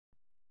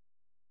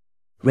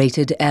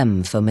Rated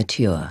M for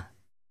mature.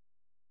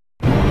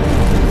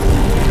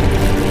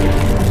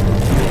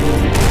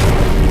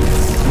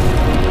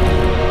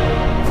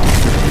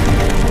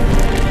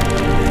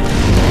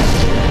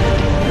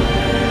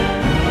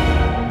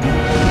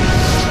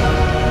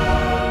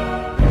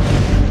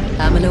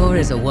 Amalur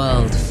is a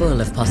world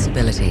full of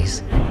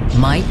possibilities.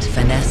 Might,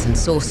 finesse, and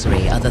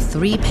sorcery are the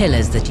three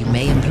pillars that you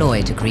may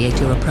employ to create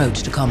your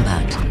approach to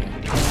combat.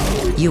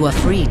 You are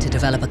free to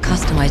develop a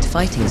customized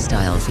fighting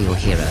style for your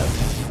hero.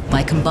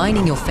 By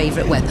combining your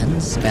favorite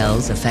weapons,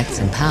 spells, effects,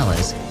 and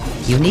powers,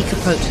 unique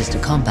approaches to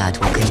combat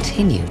will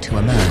continue to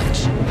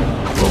emerge.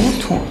 We're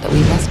all taught that we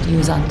must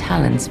use our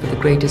talents for the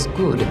greatest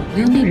good.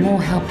 We'll need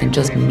more help than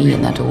just me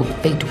and that old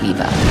Fate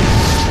Weaver.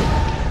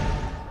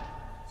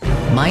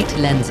 Might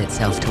lends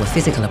itself to a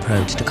physical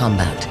approach to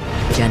combat,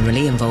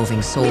 generally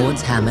involving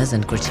swords, hammers,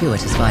 and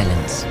gratuitous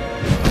violence.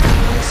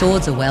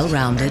 Swords are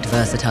well-rounded,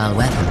 versatile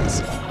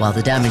weapons. While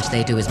the damage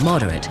they do is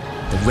moderate,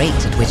 the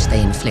rate at which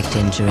they inflict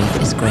injury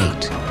is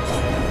great.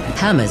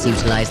 Hammers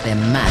utilize their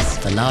mass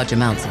for large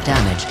amounts of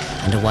damage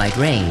and a wide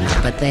range,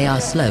 but they are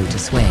slow to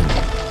swing.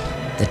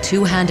 The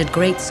two-handed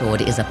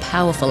greatsword is a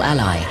powerful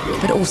ally,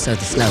 but also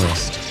the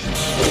slowest.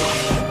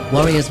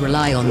 Warriors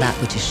rely on that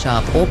which is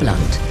sharp or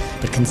blunt,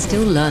 but can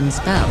still learn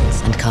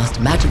spells and cast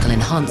magical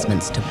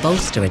enhancements to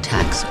bolster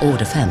attacks or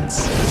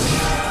defense.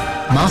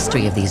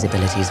 Mastery of these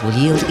abilities will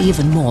yield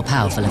even more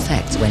powerful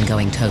effects when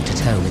going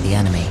toe-to-toe with the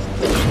enemy.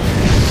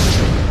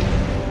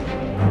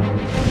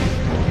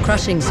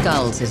 Crushing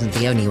skulls isn't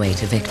the only way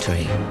to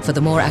victory. For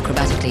the more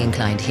acrobatically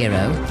inclined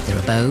hero, there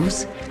are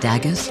bows,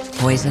 daggers,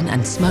 poison,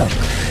 and smoke.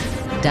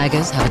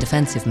 Daggers have a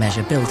defensive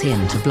measure built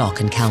in to block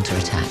and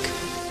counter-attack.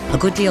 A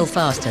good deal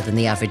faster than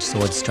the average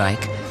sword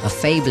strike, a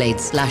Feyblade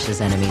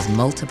slashes enemies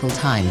multiple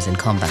times in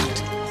combat.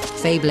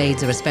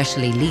 Feyblades are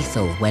especially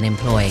lethal when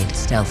employed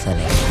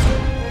stealthily.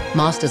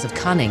 Masters of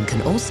Cunning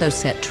can also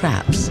set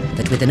traps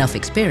that, with enough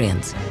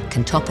experience,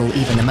 can topple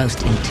even the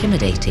most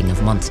intimidating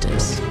of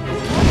monsters.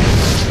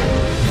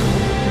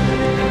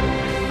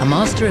 A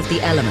Master of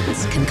the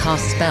Elements can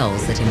cast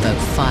spells that invoke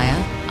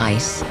fire,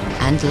 ice,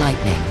 and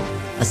lightning.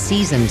 A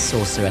seasoned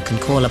sorcerer can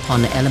call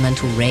upon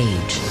elemental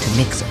rage to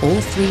mix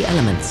all three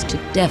elements to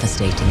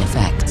devastating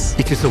effects.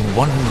 It is a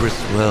wondrous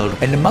world,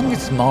 and among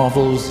its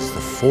marvels is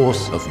the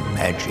force of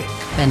magic.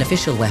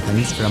 Beneficial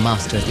weapons for a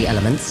Master of the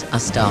Elements are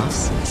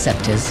staffs,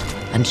 scepters,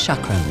 and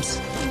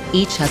chakrams.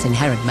 Each has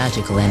inherent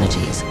magical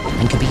energies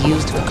and can be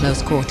used for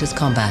close quarters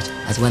combat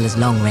as well as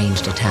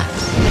long-ranged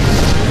attacks.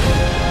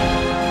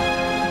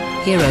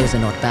 Heroes are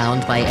not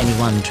bound by any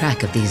one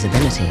track of these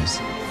abilities.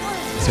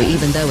 So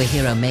even though a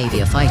hero may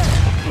be a fighter,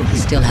 he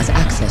still has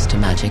access to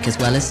magic as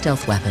well as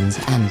stealth weapons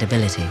and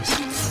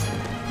abilities.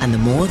 And the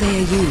more they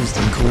are used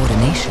in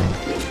coordination,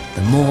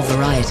 the more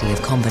variety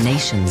of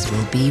combinations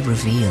will be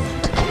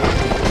revealed.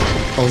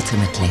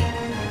 Ultimately,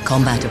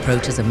 combat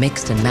approaches are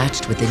mixed and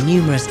matched with the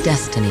numerous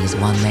destinies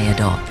one may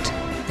adopt.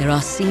 There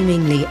are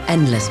seemingly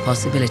endless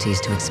possibilities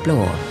to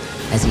explore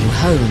as you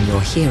hone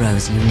your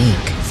hero's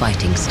unique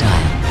fighting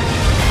style.